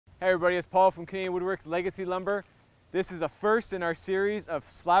Hey everybody, it's Paul from Canadian Woodworks Legacy Lumber. This is a first in our series of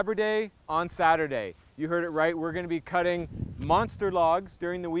Slaburday on Saturday. You heard it right, we're going to be cutting monster logs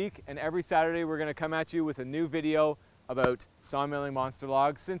during the week, and every Saturday we're going to come at you with a new video about sawmilling monster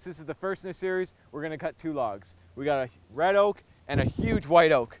logs. Since this is the first in the series, we're going to cut 2 logs. We got a red oak and a huge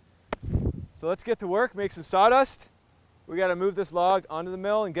white oak. So let's get to work, make some sawdust. We got to move this log onto the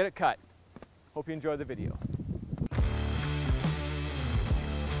mill and get it cut. Hope you enjoy the video.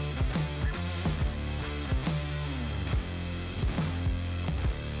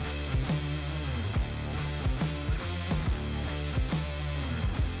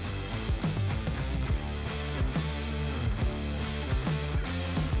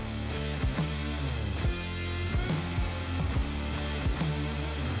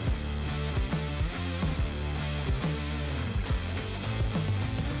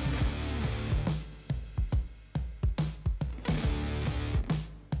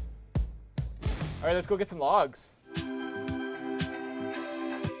 All right, let's go get some logs.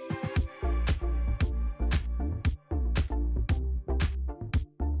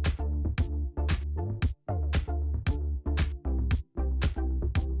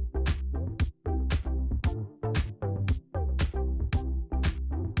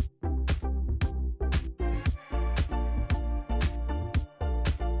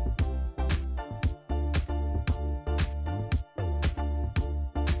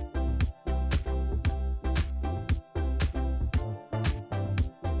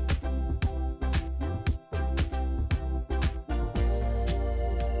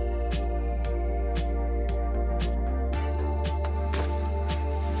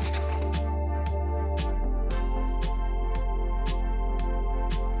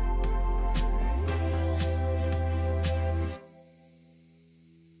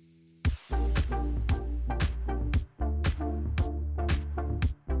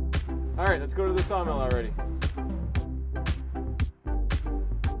 All right, let's go to the sawmill already.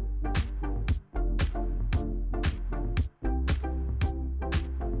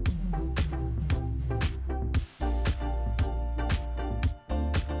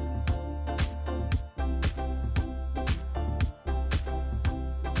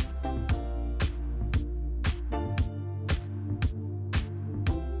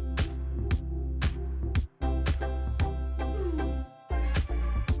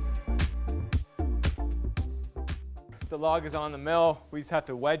 The log is on the mill. We just have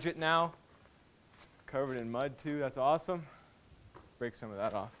to wedge it now. Covered in mud too, that's awesome. Break some of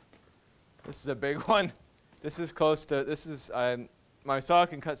that off. This is a big one. This is close to, my saw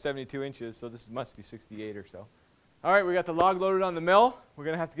can cut 72 inches, so this must be 68 or so. All right, we got the log loaded on the mill. We're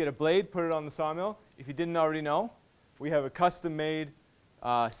gonna have to get a blade, put it on the sawmill. If you didn't already know, we have a custom made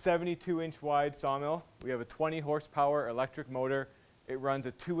 72-inch wide sawmill. We have a 20 horsepower electric motor. It runs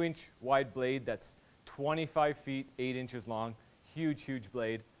a 2-inch wide blade that's 25 feet, 8 inches long. Huge, huge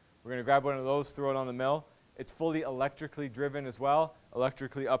blade. We're gonna grab one of those, throw it on the mill. It's fully electrically driven as well,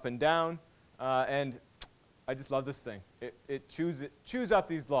 electrically up and down, and I just love this thing. It chews up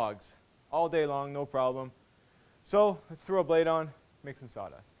these logs all day long, no problem. So let's throw a blade on, make some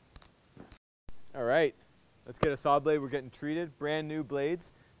sawdust. All right, let's get a saw blade. We're getting treated, brand new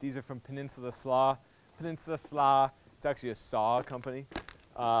blades. These are from Peninsula Slaw. Peninsula Slaw, it's actually a saw company.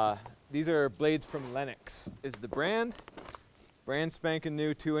 These are blades from Lennox is the brand. Brand spanking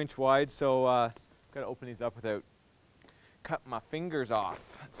new, 2-inch wide, so gotta open these up without cutting my fingers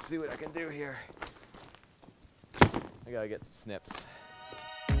off. Let's see what I can do here. I gotta get some snips.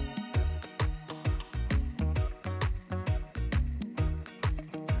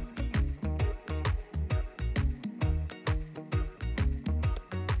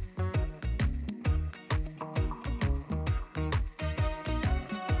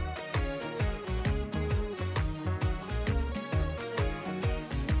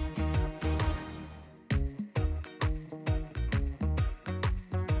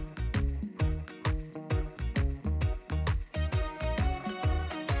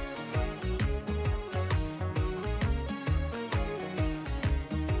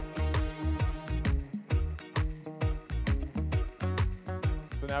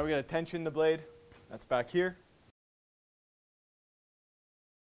 So now we gotta tension the blade. That's back here.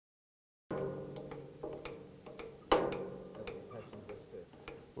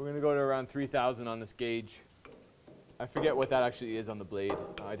 We're gonna go to around 3,000 on this gauge. I forget what that actually is on the blade.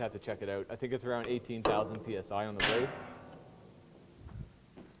 I'd have to check it out. I think it's around 18,000 PSI on the blade.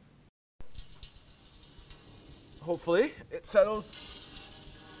 Hopefully it settles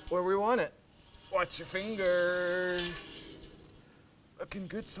where we want it. Watch your fingers. Looking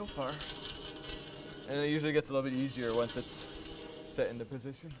good so far. And it usually gets a little bit easier once it's set into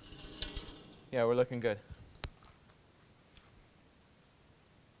position. Yeah, we're looking good.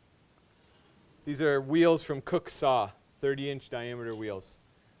 These are wheels from Cook Saw, 30-inch diameter wheels.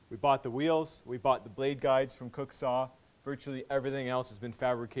 We bought the wheels, we bought the blade guides from Cook Saw. Virtually everything else has been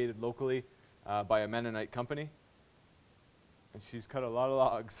fabricated locally by a Mennonite company. And she's cut a lot of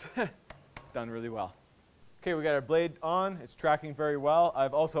logs. It's done really well. Okay, we got our blade on. It's tracking very well.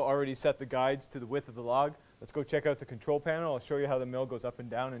 I've also already set the guides to the width of the log. Let's go check out the control panel. I'll show you how the mill goes up and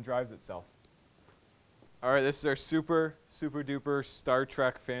down and drives itself. All right, this is our super duper Star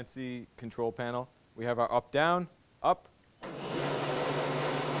Trek fancy control panel. We have our up, down, up,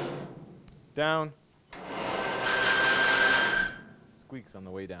 down, squeaks on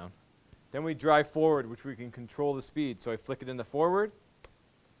the way down. Then we drive forward, which we can control the speed. So I flick it into forward,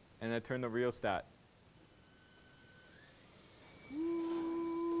 and I turn the rheostat.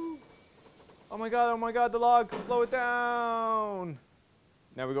 Oh my God, the log, slow it down.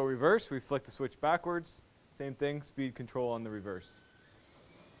 Now we go reverse, we flick the switch backwards. Same thing, speed control on the reverse.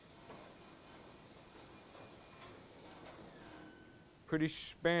 Pretty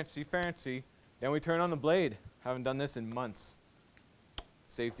fancy. Then we turn on the blade. Haven't done this in months.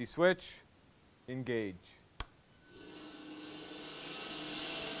 Safety switch, engage.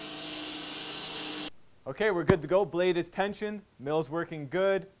 Okay, we're good to go. Blade is tensioned, mill's working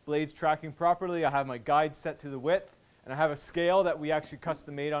good, blade's tracking properly. I have my guide set to the width, and I have a scale that we actually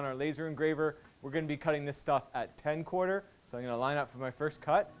custom made on our laser engraver. We're going to be cutting this stuff at 10/4, so I'm going to line up for my first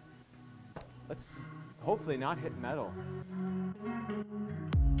cut. Let's hopefully not hit metal.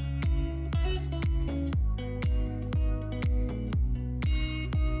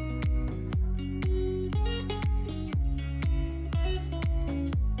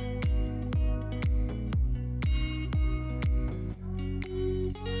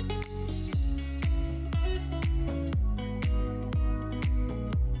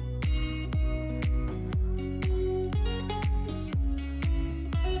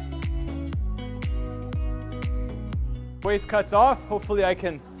 Waste cuts off. Hopefully I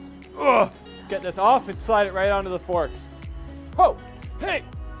can get this off and slide it right onto the forks. Oh, hey!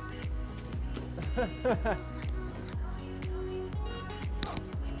 I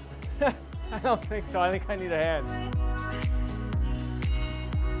don't think so. I think I need a hand.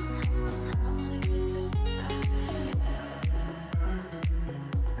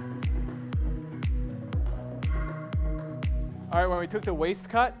 All right, when we took the waste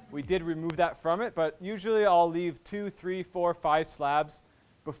cut, we did remove that from it, but usually I'll leave 2, 3, 4, 5 slabs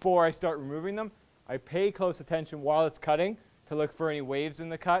before I start removing them. I pay close attention while it's cutting to look for any waves in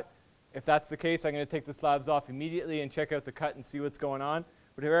the cut. If that's the case, I'm going to take the slabs off immediately and check out the cut and see what's going on.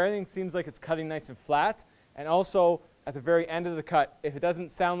 But if everything seems like it's cutting nice and flat, and also at the very end of the cut, if it doesn't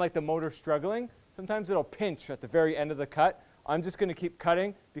sound like the motor's struggling, sometimes it'll pinch at the very end of the cut. I'm just going to keep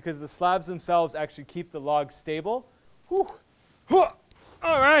cutting because the slabs themselves actually keep the log stable. Whew.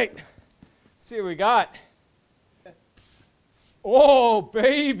 All right, let's see what we got. Oh,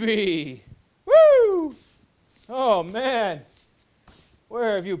 baby. Woo! Oh, man.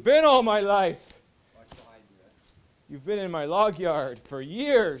 Where have you been all my life? You've been in my log yard for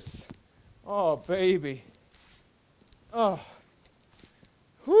years. Oh, baby. Oh.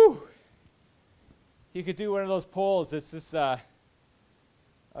 Whew. You could do one of those polls. It's just, are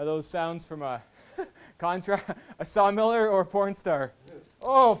those sounds from a a sawmiller or a porn star?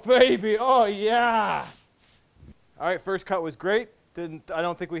 Oh, baby. Oh, yeah. All right, first cut was great. I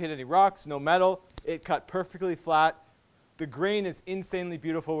don't think we hit any rocks, no metal. It cut perfectly flat. The grain is insanely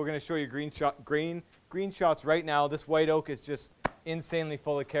beautiful. We're going to show you green shots right now. This white oak is just insanely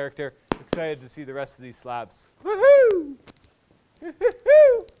full of character. Excited to see the rest of these slabs. Woohoo!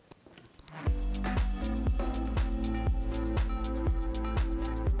 Woohoo!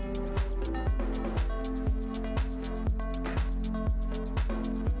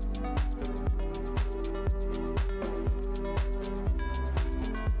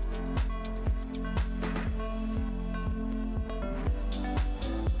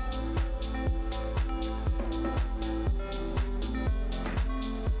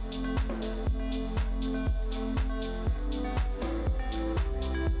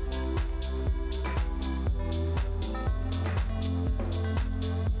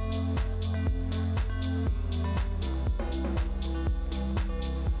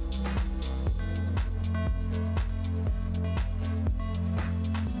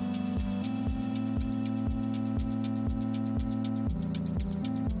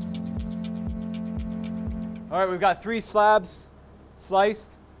 All right, we've got 3 slabs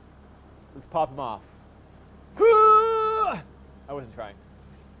sliced. Let's pop them off. I wasn't trying.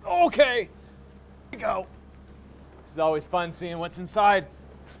 Okay, here we go. This is always fun seeing what's inside.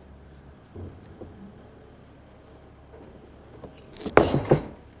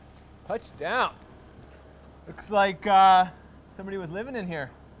 Touchdown. Looks like somebody was living in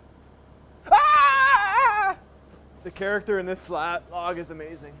here. Ah! The character in this log is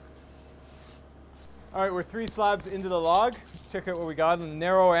amazing. All right, we're 3 slabs into the log. Let's check out what we got. On the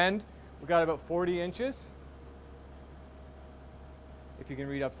narrow end, we got about 40 inches. If you can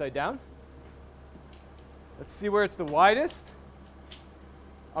read upside down. Let's see where it's the widest.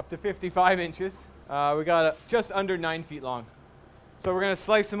 Up to 55 inches. We got just under 9 feet long. So we're going to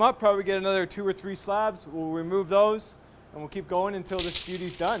slice them up, probably get another 2 or 3 slabs. We'll remove those, and we'll keep going until this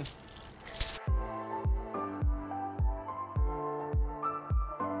beauty's done.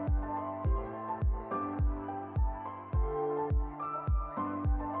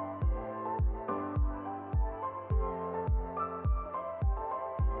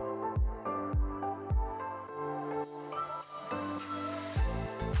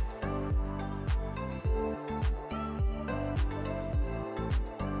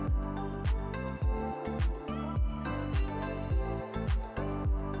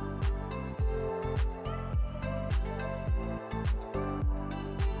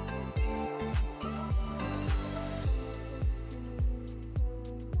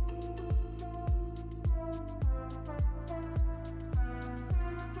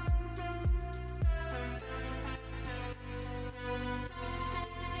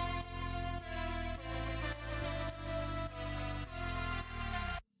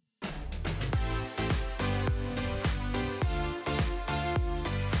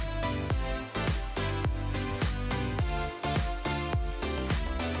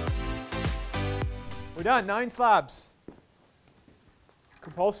 We're done, 9 slabs.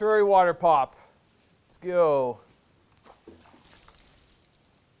 Compulsory water pop. Let's go.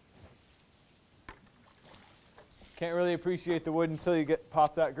 Can't really appreciate the wood until you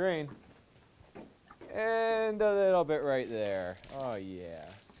pop that grain. And a little bit right there. Oh yeah.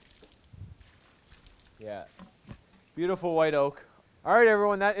 Yeah. Beautiful white oak. All right,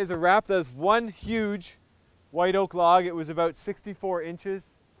 everyone, that is a wrap. That's one huge white oak log. It was about 64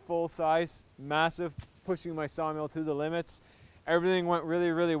 inches, full size, massive, pushing my sawmill to the limits. Everything went really,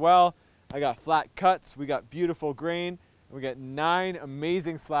 really well. I got flat cuts, we got beautiful grain, and we got 9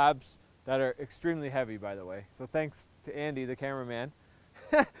 amazing slabs that are extremely heavy, by the way. So thanks to Andy, the cameraman,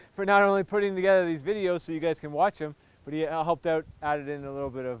 for not only putting together these videos so you guys can watch them, but he helped out, added in a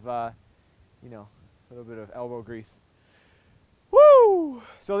little bit of, you know, a little bit of elbow grease. Woo!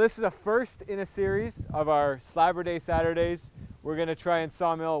 So this is a first in a series of our Slaburday Saturdays. We're going to try and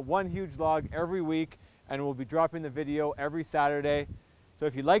sawmill one huge log every week, and we'll be dropping the video every Saturday. So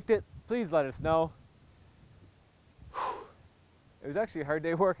if you liked it, please let us know. Whew. It was actually a hard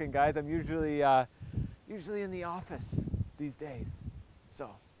day working, guys. I'm usually in the office these days. So,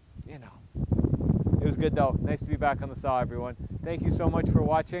 you know. It was good though. Nice to be back on the saw, everyone. Thank you so much for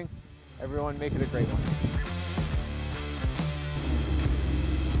watching. Everyone, make it a great one.